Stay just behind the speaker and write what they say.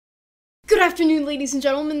Good afternoon, ladies and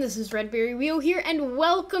gentlemen, this is Redberry Wheel here, and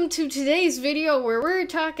welcome to today's video where we're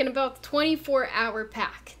talking about the 24-hour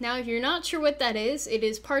pack. Now, if you're not sure what that is, it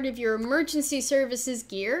is part of your emergency services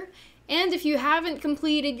gear, and if you haven't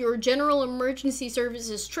completed your general emergency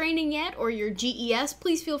services training yet, or your GES,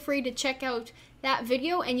 please feel free to check out that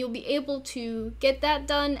video, and you'll be able to get that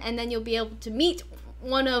done, and then you'll be able to meet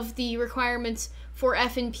one of the requirements for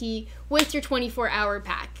F&P with your 24-hour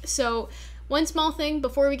pack. So, one small thing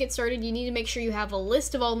before we get started, you need to make sure you have a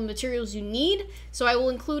list of all the materials you need. So I will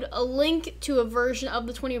include a link to a version of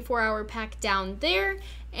the 24-hour pack down there.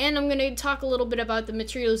 And I'm going to talk a little bit about the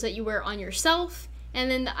materials that you wear on yourself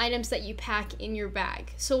and then the items that you pack in your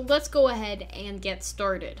bag. So let's go ahead and get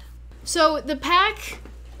started. So the pack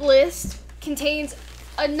list contains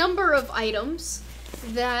a number of items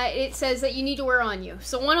that it says that you need to wear on you.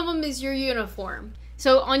 So one of them is your uniform.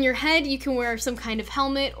 So on your head, you can wear some kind of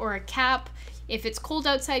helmet or a cap. If it's cold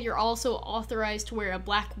outside, you're also authorized to wear a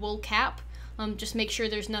black wool cap. Just make sure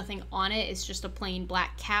there's nothing on it. It's just a plain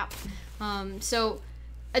black cap. So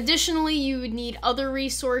additionally, you would need other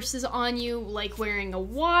resources on you, like wearing a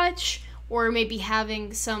watch, or maybe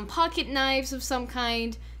having some pocket knives of some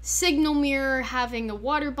kind, signal mirror, having a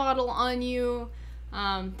water bottle on you.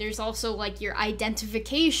 There's also like your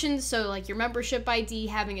identification, so like your membership ID,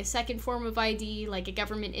 having a second form of ID, like a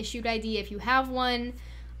government issued ID if you have one.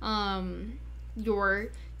 Your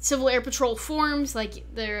Civil Air Patrol forms, like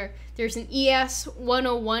there's an ES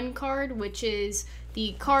 101 card, which is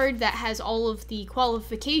the card that has all of the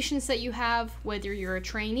qualifications that you have, whether you're a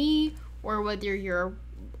trainee or whether you're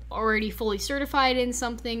already fully certified in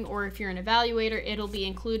something, or if you're an evaluator, it'll be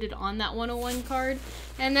included on that 101 card.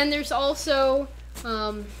 And then there's also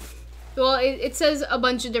well, it says a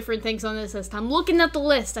bunch of different things on this list. I'm looking at the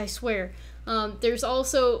list, I swear. There's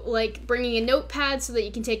also, like, bringing a notepad so that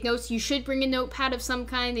you can take notes. You should bring a notepad of some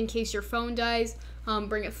kind in case your phone dies.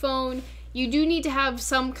 Bring a phone. You do need to have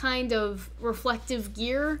some kind of reflective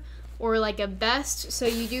gear or, like, a vest, so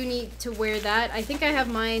you do need to wear that. I think I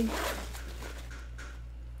have mine.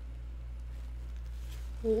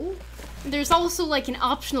 Ooh. There's also like an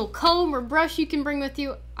optional comb or brush you can bring with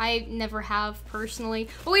you. I never have personally.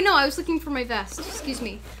 Oh wait, no, I was looking for my vest. Excuse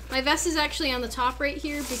me. My vest is actually on the top right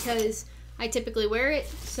here because I typically wear it.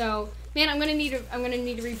 So, man, I'm gonna need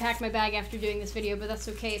to repack my bag after doing this video, but that's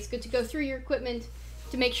okay. It's good to go through your equipment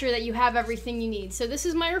to make sure that you have everything you need. So this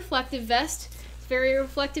is my reflective vest. It's very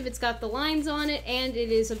reflective. It's got the lines on it, and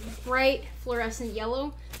it is a bright fluorescent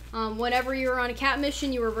yellow. Whenever you're on a CAT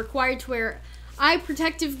mission, you are required to wear eye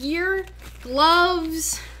protective gear,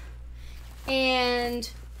 gloves, and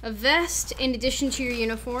a vest in addition to your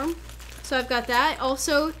uniform. So I've got that.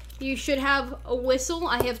 Also, you should have a whistle.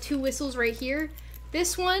 I have two whistles right here.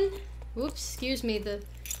 This one, whoops, excuse me, the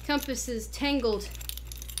compass is tangled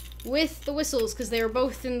with the whistles because they are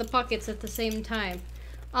both in the pockets at the same time.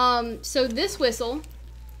 So this whistle,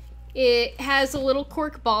 it has a little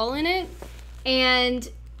cork ball in it, and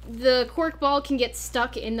the cork ball can get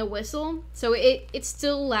stuck in the whistle, so it's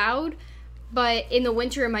still loud, but in the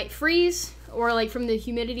winter it might freeze, or like from the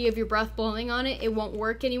humidity of your breath blowing on it, it won't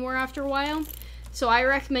work anymore after a while. So I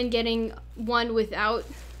recommend getting one without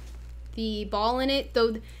the ball in it,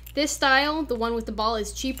 though this style, the one with the ball,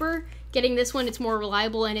 is cheaper. Getting this one, it's more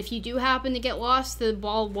reliable, and if you do happen to get lost, the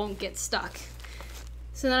ball won't get stuck.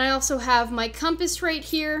 So then I also have my compass right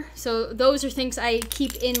here, so those are things I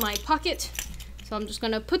keep in my pocket. So I'm just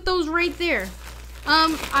gonna put those right there.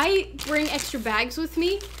 I bring extra bags with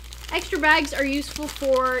me. Extra bags are useful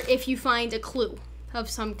for if you find a clue of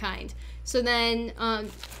some kind. So then,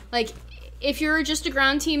 like, if you're just a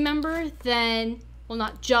ground team member, then, well,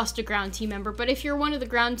 not just a ground team member, but if you're one of the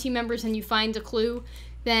ground team members and you find a clue,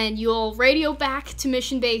 then you'll radio back to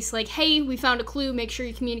mission base like, hey, we found a clue. Make sure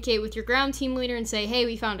you communicate with your ground team leader and say, hey,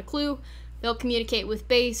 we found a clue. They'll communicate with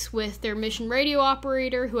base, with their mission radio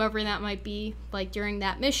operator, whoever that might be, like during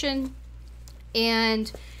that mission.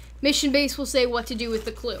 And mission base will say what to do with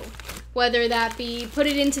the clue. Whether that be put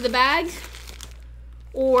it into the bag,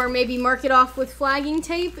 or maybe mark it off with flagging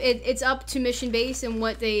tape. It's up to mission base and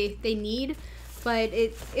what they need. But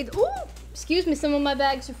ooh, excuse me, some of my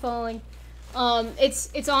bags are falling.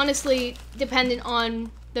 It's honestly dependent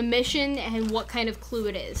on the mission and what kind of clue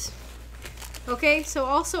it is. Okay, so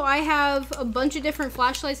also I have a bunch of different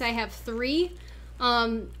flashlights. I have 3.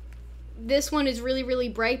 This one is really, really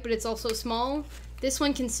bright, but it's also small. This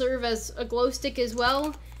one can serve as a glow stick as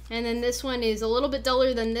well. And then this one is a little bit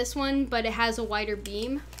duller than this one, but it has a wider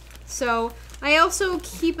beam. So I also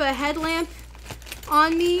keep a headlamp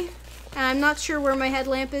on me. And I'm not sure where my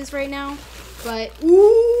headlamp is right now, but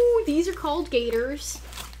ooh, these are called gators.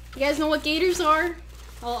 You guys know what gators are?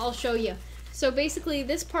 I'll show you. So basically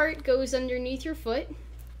this part goes underneath your foot,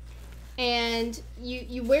 and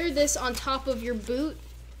you wear this on top of your boot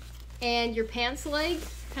and your pants leg,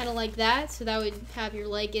 kind of like that. So that would have your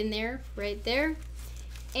leg in there, right there.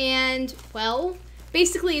 And, well,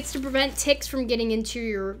 basically it's to prevent ticks from getting into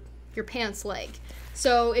your pants leg.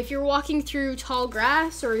 So if you're walking through tall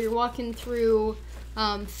grass or you're walking through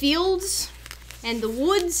fields and the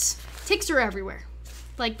woods, ticks are everywhere.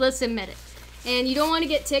 Like, let's admit it. And you don't want to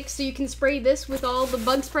get ticks, so you can spray this with all the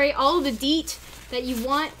bug spray, all the DEET that you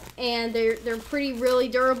want, and they're pretty really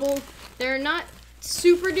durable. They're not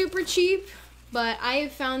super duper cheap, but I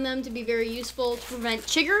have found them to be very useful to prevent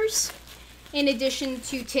chiggers in addition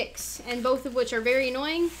to ticks, and both of which are very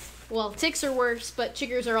annoying. Well, ticks are worse, but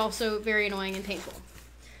chiggers are also very annoying and painful.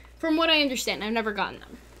 From what I understand, I've never gotten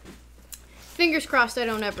them. Fingers crossed I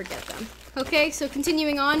don't ever get them. Okay, so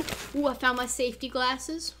continuing on. Ooh, I found my safety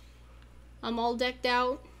glasses. I'm all decked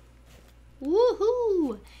out.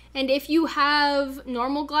 Woohoo! And if you have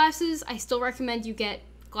normal glasses, I still recommend you get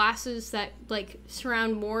glasses that like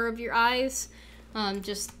surround more of your eyes,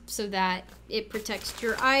 just so that it protects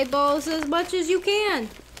your eyeballs as much as you can.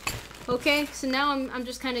 Okay, so now I'm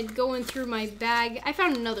just kind of going through my bag. I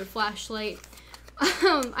found another flashlight.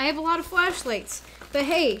 I have a lot of flashlights, but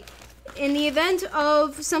hey, in the event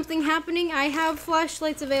of something happening, I have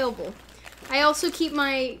flashlights available. I also keep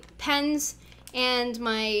my pens and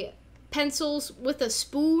my pencils with a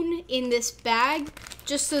spoon in this bag,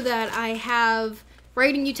 just so that I have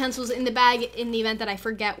writing utensils in the bag in the event that I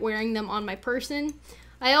forget wearing them on my person.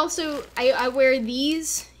 I also, I wear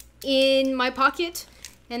these in my pocket,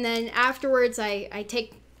 and then afterwards I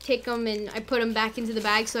take them and I put them back into the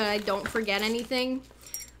bag so that I don't forget anything.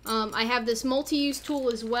 I have this multi-use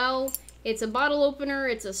tool as well. It's a bottle opener,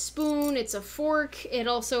 it's a spoon, it's a fork. It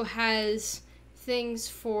also has things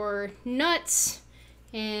for nuts,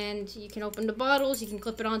 and you can open the bottles, you can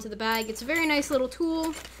clip it onto the bag. It's a very nice little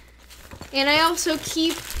tool. And I also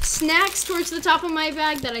keep snacks towards the top of my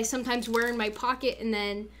bag that I sometimes wear in my pocket, and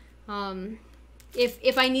then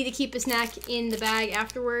if I need to keep a snack in the bag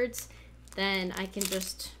afterwards, then I can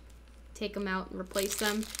just take them out and replace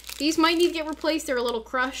them. These might need to get replaced, they're a little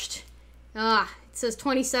crushed. It says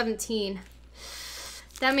 2017.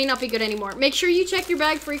 That may not be good anymore. Make sure you check your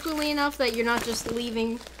bag frequently enough that you're not just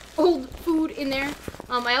leaving old food in there.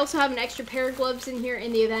 I also have an extra pair of gloves in here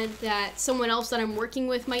in the event that someone else that I'm working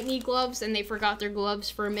with might need gloves and they forgot their gloves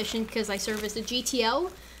for a mission, because I serve as a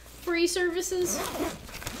GTL for eServices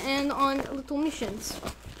and on little missions.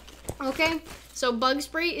 Okay, so bug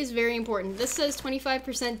spray is very important. This says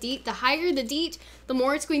 25% DEET. The higher the DEET, the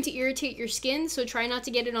more it's going to irritate your skin, so try not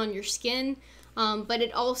to get it on your skin. But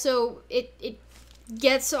it also, it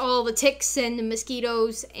gets all the ticks and the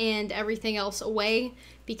mosquitoes and everything else away,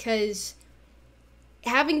 because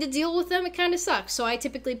having to deal with them, it kind of sucks. So I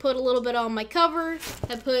typically put a little bit on my cover.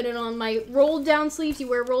 I put it on my rolled down sleeves. You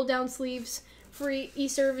wear rolled down sleeves for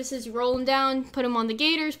eServices. You roll them down, put them on the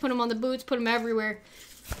gaiters, put them on the boots, put them everywhere.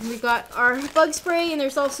 And we've got our bug spray, and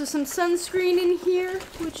there's also some sunscreen in here,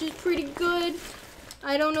 which is pretty good.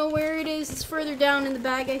 I don't know where it is. It's further down in the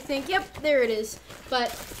bag, I think. Yep, there it is. But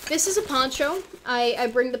this is a poncho. I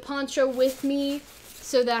bring the poncho with me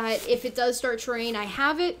so that if it does start to rain, I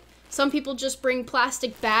have it. Some people just bring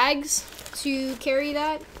plastic bags to carry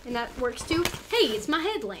that, and that works too. Hey, it's my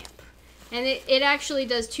headlamp. And it actually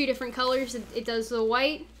does two different colors. It does the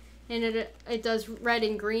white, and it does red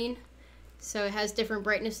and green. So it has different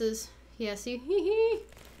brightnesses. Yeah, see?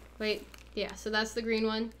 Wait, yeah, so that's the green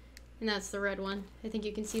one, and that's the red one. I think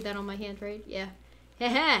you can see that on my hand, right? Yeah.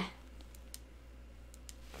 Haha.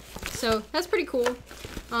 So that's pretty cool.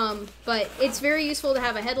 But it's very useful to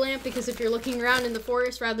have a headlamp, because if you're looking around in the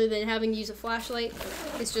forest rather than having to use a flashlight,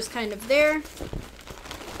 it's just kind of there.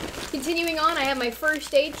 Continuing on, I have my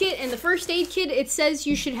first aid kit, and the first aid kit, it says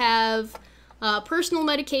you should have personal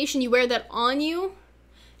medication. You wear that on you,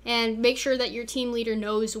 and make sure that your team leader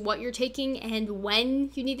knows what you're taking and when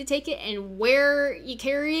you need to take it and where you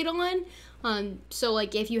carry it on. So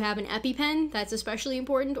like if you have an EpiPen, that's especially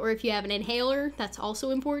important, or if you have an inhaler, that's also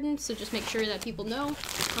important. So just make sure that people know.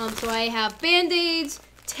 So I have Band-Aids,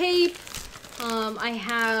 tape, I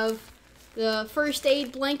have the first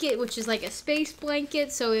aid blanket, which is like a space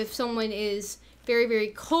blanket. So if someone is very, very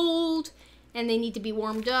cold and they need to be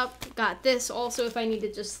warmed up, got this also if I need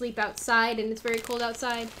to just sleep outside and it's very cold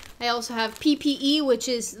outside. I also have PPE, which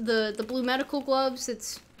is the blue medical gloves.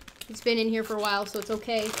 It's been in here for a while, so it's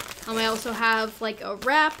okay. I also have like a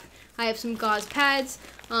wrap. I have some gauze pads.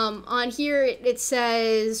 On here it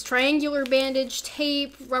says triangular bandage,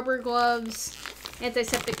 tape, rubber gloves,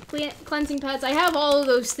 antiseptic cleansing pads. I have all of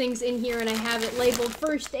those things in here, and I have it labeled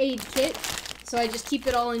first aid kit. So I just keep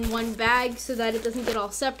it all in one bag so that it doesn't get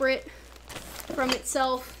all separate from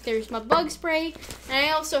itself. There's my bug spray, and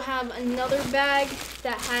I also have another bag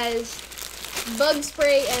that has bug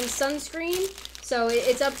spray and sunscreen. So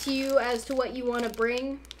it's up to you as to what you want to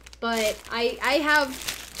bring. But I have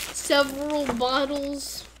several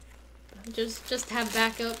bottles just to have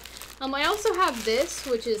backup. I also have this,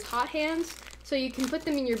 which is hot hands. So you can put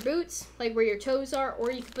them in your boots, like where your toes are,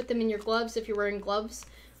 or you can put them in your gloves if you're wearing gloves,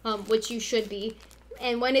 which you should be.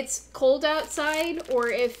 And when it's cold outside, or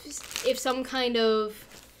if some kind of,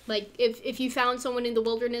 like, if you found someone in the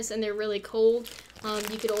wilderness and they're really cold,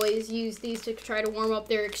 you could always use these to try to warm up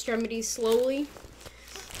their extremities slowly.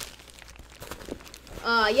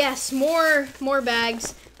 Yes, more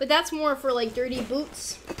bags, but that's more for, like, dirty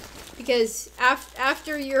boots, because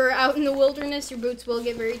after you're out in the wilderness, your boots will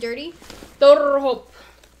get very dirty.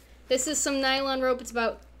 This is some nylon rope. It's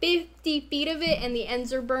about 50 feet of it, and the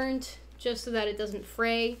ends are burned just so that it doesn't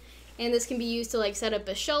fray. And this can be used to, like, set up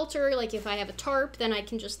a shelter. Like, if I have a tarp, then I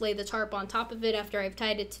can just lay the tarp on top of it after I've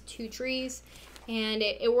tied it to 2 trees. And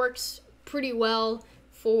it works pretty well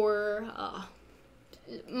for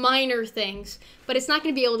minor things, but it's not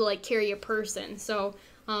going to be able to, like, carry a person. So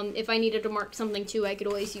if I needed to mark something too, I could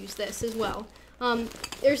always use this as well.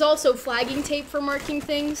 There's also flagging tape for marking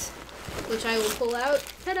things, which I will pull out.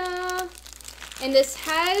 Ta-da! And this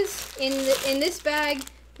has, in this bag,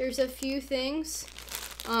 there's a few things.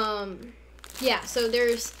 Yeah, so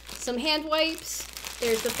there's some hand wipes,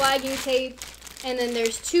 there's the flagging tape, and then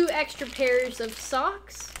there's 2 extra pairs of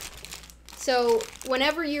socks. So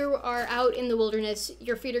whenever you are out in the wilderness,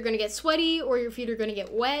 your feet are going to get sweaty or your feet are going to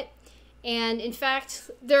get wet. And in fact,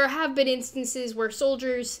 there have been instances where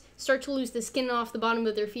soldiers start to lose the skin off the bottom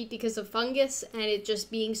of their feet because of fungus and it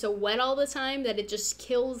just being so wet all the time that it just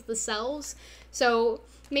kills the cells. So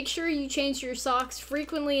make sure you change your socks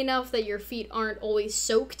frequently enough that your feet aren't always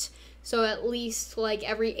soaked. So at least like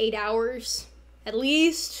every 8 hours, at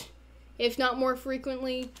least, if not more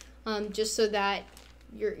frequently, just so that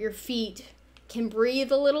your feet can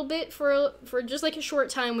breathe a little bit for just like a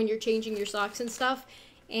short time when you're changing your socks and stuff.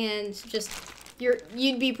 And just,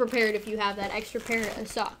 you'd be prepared if you have that extra pair of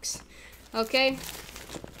socks. Okay?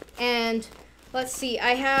 And let's see,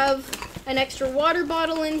 I have an extra water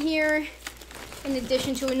bottle in here, in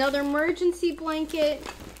addition to another emergency blanket.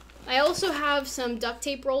 I also have some duct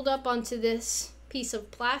tape rolled up onto this piece of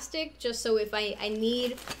plastic, just so if I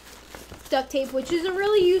need duct tape, which is a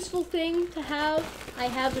really useful thing to have, I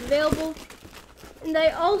have it available. And I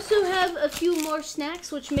also have a few more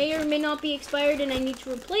snacks, which may or may not be expired and I need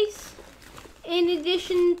to replace. In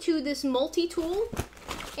addition to this multi-tool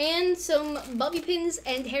and some bobby pins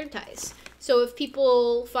and hair ties. So if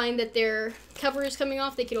people find that their cover is coming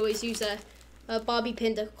off, they can always use a bobby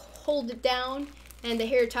pin to hold it down. And the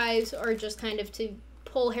hair ties are just kind of to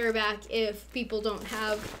pull hair back if people don't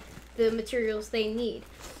have the materials they need.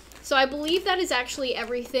 So I believe that is actually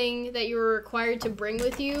everything that you're required to bring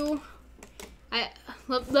with you.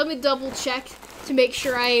 Let me double check to make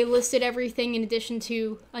sure I listed everything in addition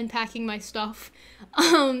to unpacking my stuff.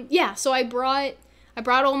 Yeah, so I brought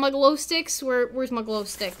all my glow sticks. Where's my glow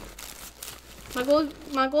stick?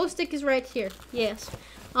 My glow stick is right here. Yes.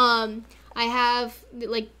 I have,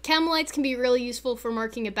 like, camo lights can be really useful for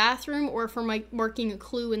marking a bathroom or for marking a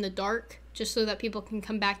clue in the dark, just so that people can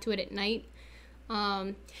come back to it at night.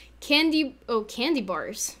 Candy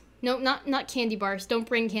bars. No, not candy bars. Don't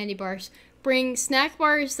bring candy bars. Bring snack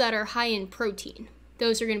bars that are high in protein.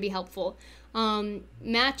 Those are going to be helpful.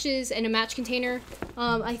 Matches and a match container.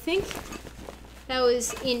 I think that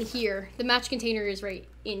was in here. The match container is right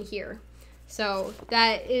in here. So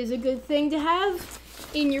that is a good thing to have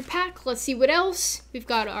in your pack. Let's see what else. We've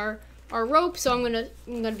got our rope, so I'm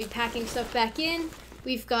gonna be packing stuff back in.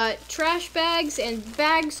 We've got trash bags and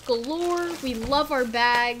bags galore. We love our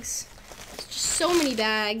bags. There's just so many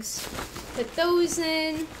bags. Put those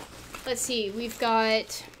in. Let's see, we've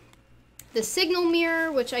got the signal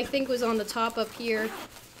mirror, which I think was on the top up here.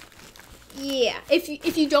 Yeah,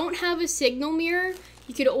 if you don't have a signal mirror,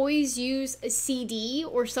 you could always use a CD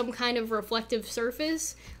or some kind of reflective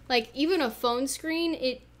surface. Like, even a phone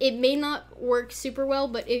screen, it may not work super well,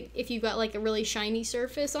 but if you've got, like, a really shiny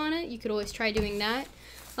surface on it, you could always try doing that.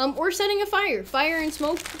 Or setting a fire. Fire and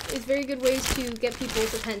smoke is very good ways to get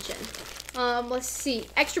people's attention. Let's see.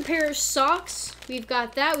 Extra pair of socks. We've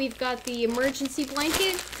got that. We've got the emergency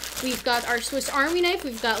blanket. We've got our Swiss Army knife.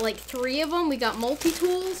 We've got like 3 of them. We got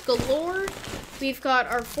multi-tools galore. We've got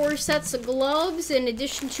our 4 sets of gloves in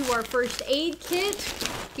addition to our first aid kit.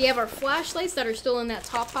 We have our flashlights that are still in that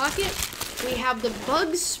top pocket. We have the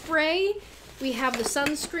bug spray. We have the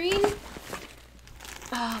sunscreen.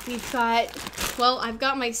 We've got, well, I've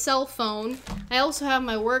got my cell phone. I also have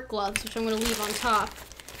my work gloves, which I'm going to leave on top.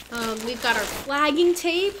 We've got our flagging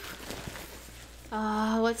tape.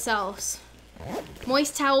 What else?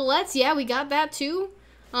 Moist towelettes. Yeah, we got that too.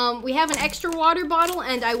 We have an extra water bottle,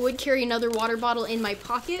 and I would carry another water bottle in my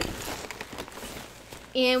pocket.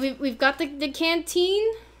 And we've got the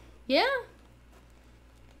canteen. Yeah.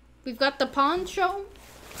 We've got the poncho.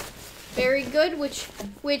 Very good,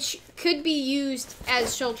 which could be used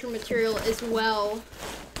as shelter material as well.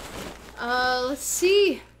 Let's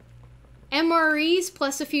see. MREs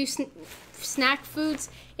plus a few snack foods.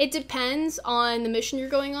 It depends on the mission you're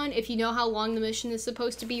going on. If you know how long the mission is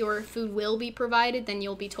supposed to be or if food will be provided, then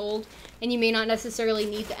you'll be told. And you may not necessarily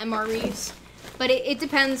need the MREs. But it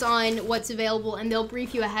depends on what's available, and they'll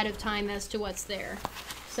brief you ahead of time as to what's there.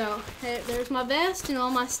 So there's my vest and all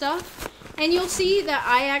my stuff. And you'll see that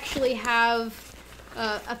I actually have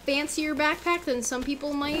a fancier backpack than some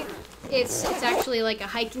people might. It's actually like a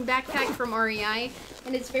hiking backpack from REI,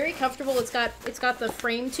 and it's very comfortable. It's got the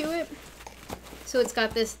frame to it, so it's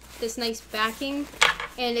got this nice backing,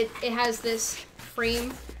 and it has this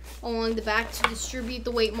frame along the back to distribute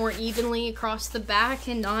the weight more evenly across the back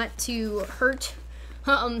and not to hurt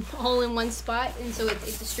all in one spot, and so it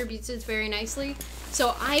distributes it very nicely.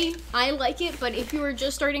 So I like it, but if you are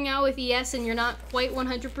just starting out with ES and you're not quite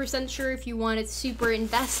 100% sure if you want to super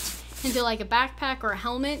invest into like a backpack or a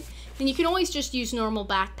helmet, then you can always just use normal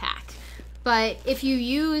backpack. But if you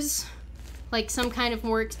use like some kind of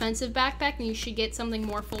more expensive backpack, then you should get something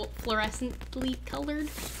more fluorescently colored,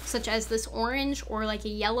 such as this orange or like a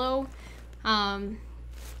yellow,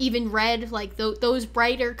 even red, like those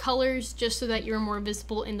brighter colors, just so that you're more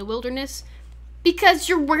visible in the wilderness. Because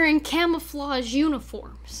you're wearing camouflage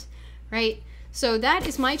uniforms, right? So that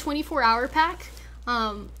is my 24-hour pack.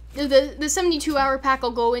 The 72-hour pack I'll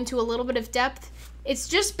go into a little bit of depth. It's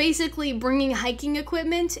just basically bringing hiking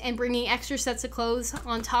equipment and bringing extra sets of clothes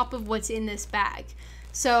on top of what's in this bag.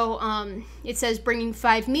 So it says bringing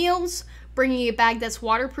 5 meals, bringing a bag that's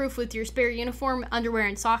waterproof with your spare uniform, underwear,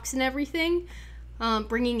 and socks and everything,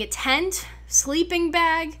 bringing a tent, sleeping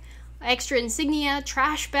bag, extra insignia,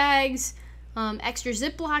 trash bags, extra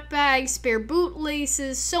Ziploc bags, spare boot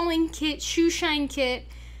laces, sewing kit, shoe shine kit.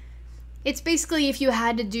 It's basically if you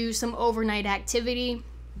had to do some overnight activity.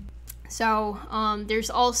 So there's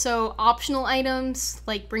also optional items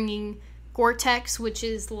like bringing Gore-Tex, which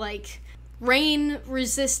is like rain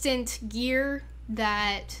resistant gear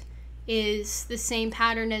that is the same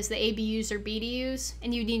pattern as the ABUs or BDUs,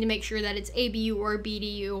 and you need to make sure that it's ABU or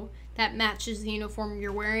BDU that matches the uniform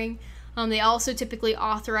you're wearing. They also typically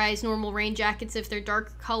authorize normal rain jackets if they're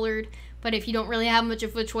darker colored, but if you don't really have much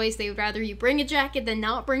of a choice, they would rather you bring a jacket than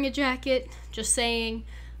not bring a jacket, just saying.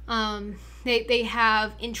 They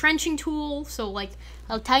have entrenching tools, so like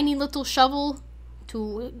a tiny little shovel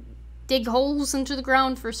to dig holes into the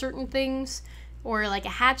ground for certain things, or like a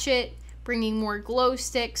hatchet, bringing more glow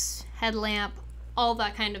sticks, headlamp, all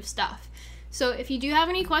that kind of stuff. So if you do have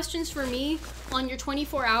any questions for me on your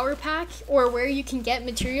 24-hour pack or where you can get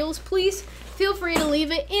materials, please feel free to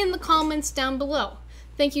leave it in the comments down below.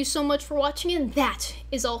 Thank you so much for watching, and that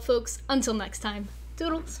is all, folks. Until next time.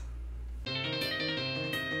 Doodles.